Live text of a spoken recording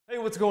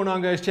What's going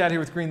on, guys? Chad here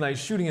with Greenlight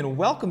Shooting, and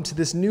welcome to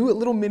this new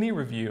little mini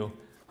review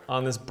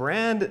on this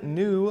brand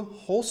new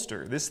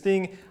holster. This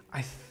thing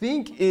I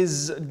think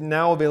is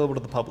now available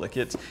to the public.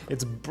 It's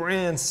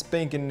brand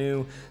spanking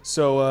new,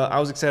 so I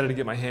was excited to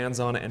get my hands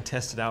on it and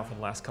test it out for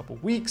the last couple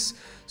weeks.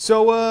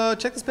 So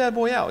check this bad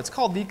boy out. It's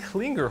called the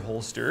Clinger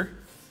holster,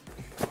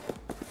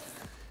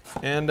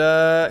 and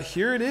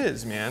here it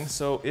is, man.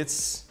 So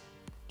it's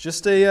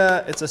just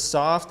it's a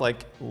soft,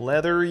 like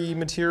leathery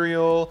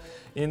material.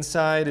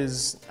 Inside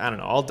is, I don't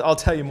know, I'll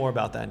tell you more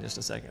about that in just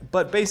a second.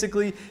 But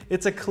basically,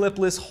 it's a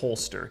clipless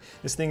holster.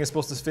 This thing is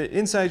supposed to fit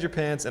inside your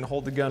pants and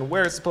hold the gun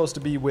where it's supposed to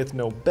be with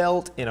no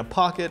belt, in a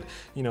pocket,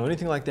 you know,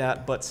 anything like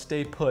that, but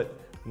stay put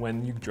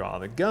when you draw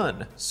the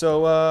gun.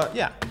 So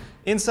yeah,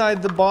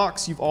 inside the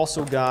box, you've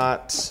also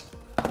got,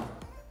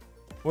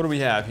 what do we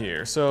have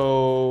here?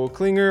 So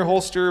Clinger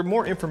holster,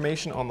 more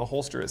information on the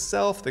holster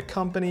itself, the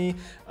company,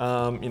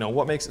 you know,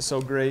 what makes it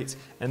so great,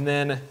 and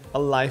then a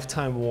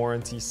lifetime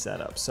warranty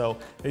setup. So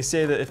they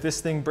say that if this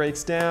thing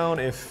breaks down,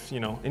 if, you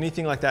know,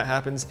 anything like that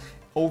happens,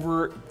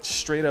 over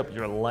straight up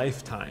your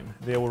lifetime,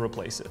 they will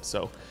replace it.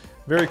 So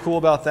very cool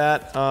about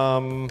that.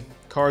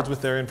 Cards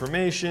with their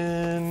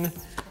information,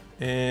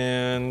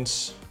 and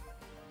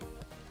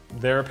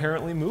they're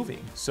apparently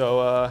moving.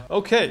 So,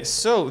 okay,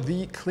 so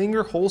the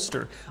Clinger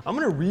holster. I'm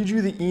gonna read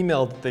you the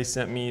email that they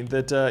sent me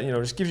that, you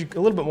know, just gives you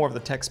a little bit more of the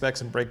tech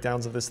specs and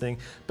breakdowns of this thing.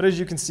 But as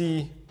you can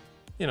see,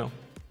 you know,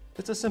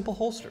 it's a simple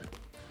holster.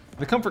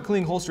 The Comfort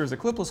Cling holster is a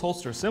clipless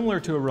holster similar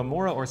to a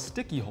remora or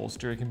sticky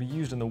holster. It can be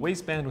used in the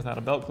waistband without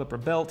a belt clip or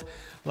belt,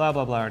 blah,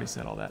 blah, blah, I already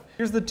said all that.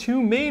 Here's the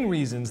two main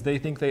reasons they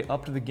think they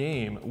upped the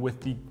game with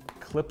the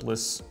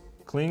clipless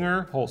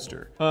Clinger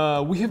holster.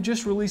 We have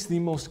just released the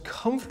most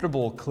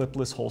comfortable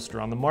clipless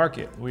holster on the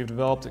market. We've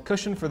developed a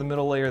cushion for the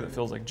middle layer that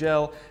feels like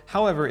gel.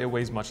 However, it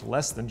weighs much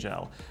less than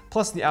gel.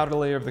 Plus the outer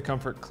layer of the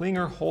Comfort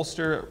Clinger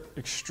holster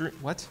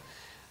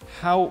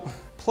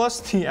Plus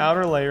the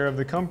outer layer of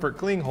the Comfort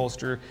Cling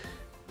holster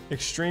is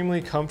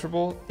extremely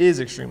comfortable.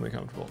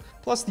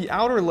 Plus the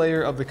outer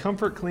layer of the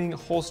Comfort Cling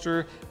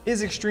holster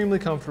is extremely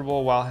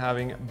comfortable while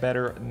having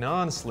better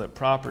non-slip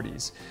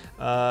properties.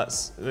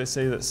 They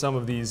say that some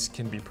of these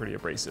can be pretty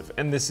abrasive,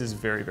 and this is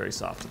very, very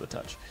soft to the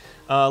touch.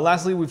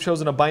 Lastly, we've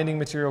chosen a binding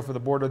material for the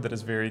border that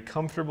is very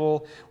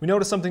comfortable. We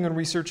noticed something when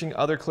researching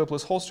other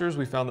clipless holsters.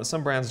 We found that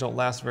some brands don't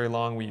last very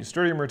long. We use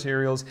sturdier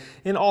materials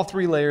in all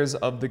three layers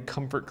of the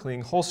Comfort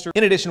Cling holster.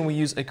 In addition, we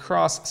use a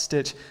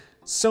cross-stitch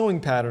sewing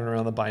pattern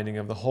around the binding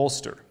of the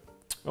holster.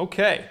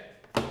 Okay,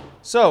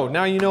 so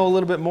now you know a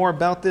little bit more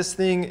about this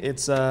thing.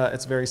 It's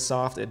very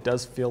soft. It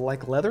does feel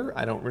like leather.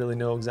 I don't really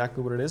know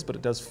exactly what it is, but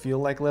it does feel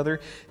like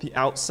leather. The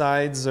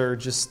outsides are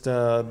just,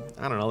 I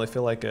don't know, they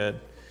feel like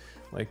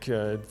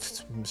a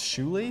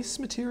shoelace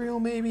material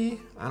maybe?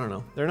 I don't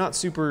know. They're not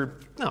super,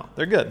 no,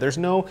 they're good. There's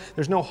no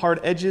hard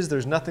edges.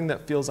 There's nothing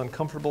that feels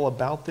uncomfortable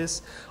about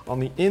this. On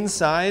the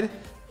inside,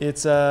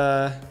 it's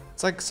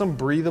like some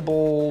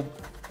breathable,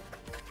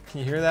 can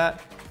you hear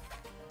that?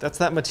 That's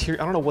that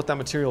material. I don't know what that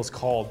material is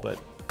called, but.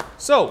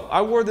 So I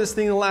wore this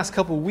thing the last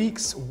couple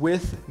weeks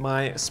with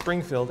my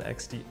Springfield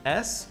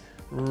XDS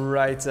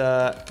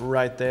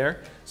right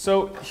there.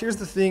 So here's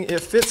the thing.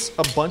 It fits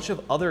a bunch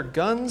of other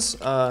guns,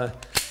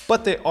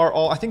 but they are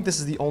all, I think this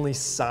is the only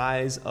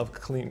size of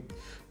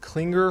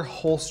Clinger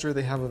holster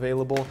they have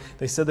available.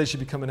 They said they should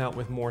be coming out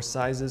with more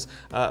sizes,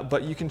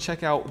 but you can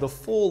check out the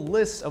full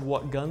list of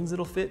what guns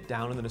it'll fit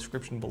down in the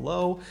description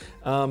below.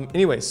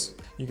 Anyways,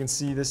 you can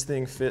see this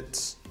thing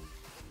fits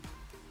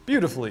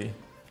beautifully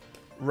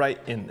right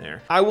in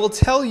there. I will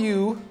tell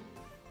you,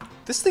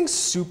 this thing's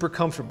super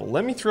comfortable.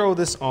 Let me throw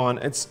this on.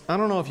 I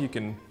don't know if you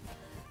can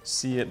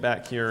see it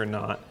back here or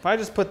not. If I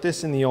just put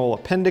this in the old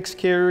appendix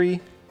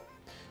carry,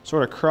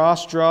 sort of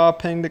cross draw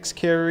appendix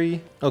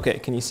carry. Okay,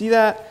 can you see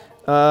that?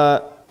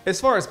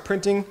 As far as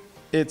printing,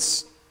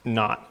 it's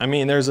not. I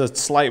mean, there's a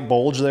slight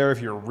bulge there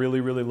if you're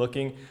really, really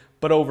looking,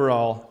 but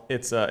overall,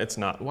 it's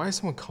not. Why is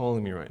someone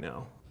calling me right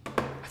now?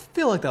 I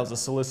feel like that was a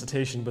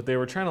solicitation, but they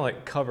were trying to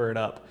like cover it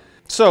up.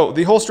 So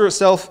the holster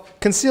itself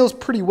conceals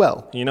pretty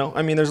well, you know?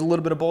 I mean, there's a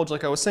little bit of bulge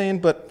like I was saying,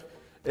 but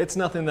it's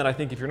nothing that I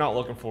think if you're not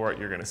looking for it,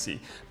 you're gonna see.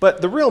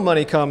 But the real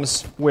money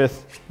comes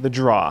with the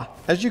draw.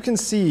 As you can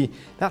see,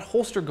 that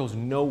holster goes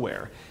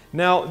nowhere.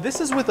 Now,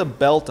 this is with a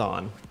belt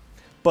on,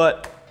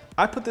 but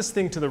I put this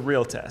thing to the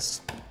real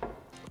test.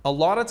 A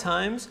lot of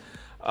times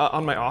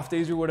on my off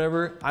days or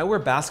whatever, I wear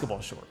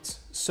basketball shorts.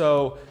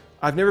 So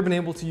I've never been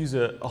able to use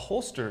a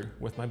holster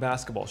with my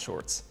basketball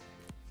shorts.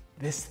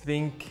 This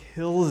thing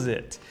kills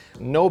it.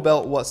 No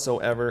belt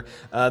whatsoever.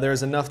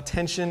 There's enough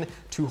tension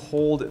to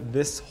hold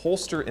this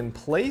holster in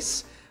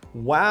place.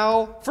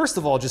 Wow. First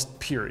of all, just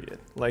period.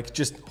 Like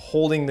just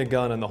holding the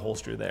gun and the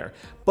holster there.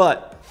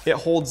 But it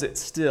holds it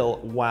still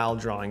while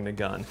drawing the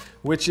gun,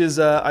 which is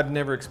I've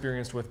never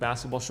experienced with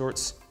basketball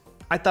shorts.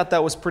 I thought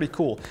that was pretty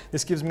cool.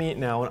 This gives me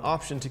now an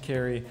option to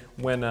carry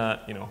when,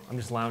 you know, I'm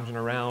just lounging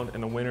around.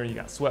 In the winter, you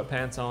got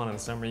sweatpants on. In the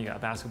summer, you got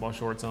basketball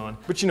shorts on.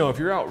 But you know, if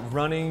you're out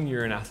running,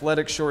 you're in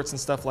athletic shorts and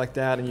stuff like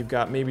that, and you've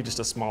got maybe just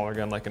a smaller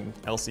gun like an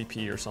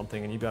LCP or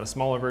something, and you've got a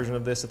smaller version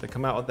of this, if they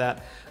come out with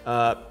that,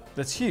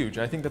 that's huge.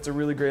 I think that's a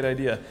really great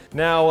idea.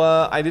 Now,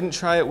 I didn't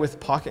try it with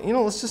pocket. You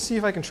know, let's just see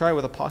if I can try it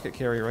with a pocket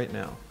carry right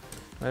now.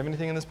 Do I have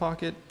anything in this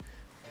pocket?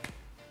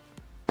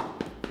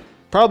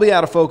 Probably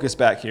out of focus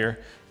back here,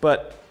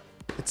 but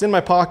it's in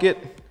my pocket.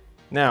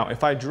 Now,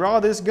 if I draw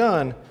this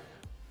gun,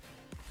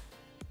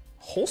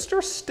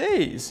 holster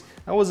stays.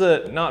 That was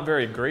a not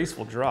very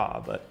graceful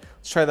draw, but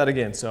let's try that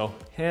again. So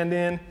hand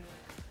in.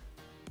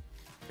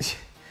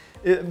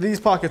 These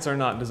pockets are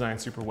not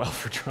designed super well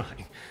for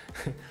drawing.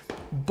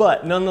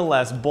 But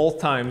nonetheless, both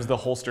times the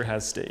holster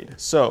has stayed.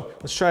 So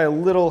let's try a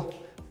little.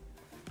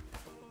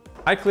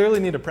 I clearly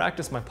need to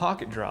practice my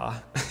pocket draw.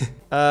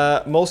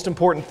 Most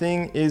important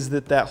thing is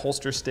that that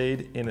holster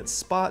stayed in its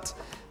spot.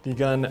 The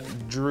gun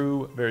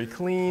drew very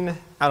clean,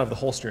 out of the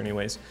holster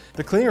anyways.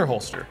 The cleaner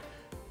holster,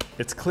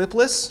 it's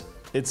clipless,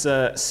 it's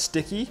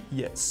sticky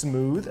yet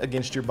smooth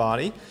against your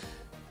body.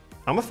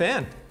 I'm a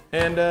fan,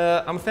 and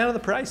I'm a fan of the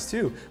price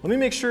too. Let me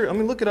make sure, let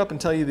me look it up and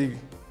tell you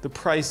the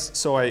price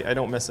so I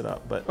don't mess it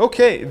up. But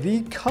okay,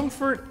 the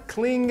Comfort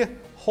Cling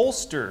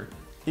holster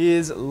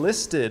is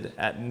listed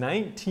at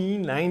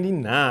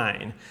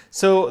 $19.99.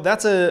 So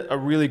that's a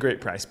really great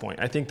price point.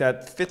 I think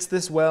that fits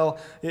this well.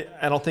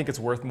 I don't think it's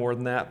worth more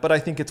than that, but I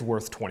think it's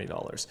worth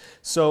 $20.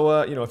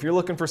 So, you know, if you're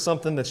looking for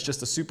something that's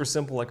just a super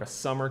simple, like a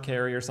summer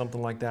carry or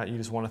something like that, you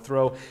just want to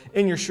throw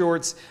in your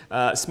shorts,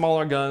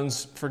 smaller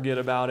guns, forget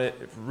about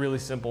it. Really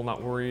simple,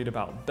 not worried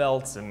about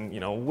belts and, you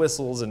know,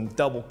 whistles and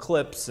double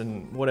clips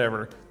and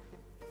whatever.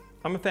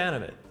 I'm a fan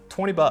of it.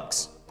 20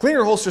 bucks.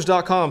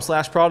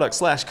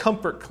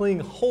 Cleanerholsters.com/product/comfort cling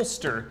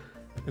holster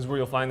is where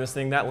you'll find this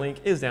thing. That link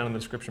is down in the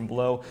description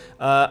below.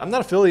 I'm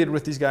not affiliated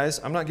with these guys.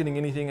 I'm not getting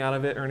anything out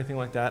of it or anything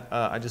like that.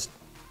 I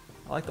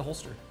like the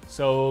holster.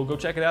 So go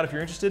check it out if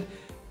you're interested.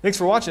 Thanks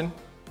for watching.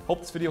 Hope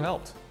this video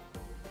helped.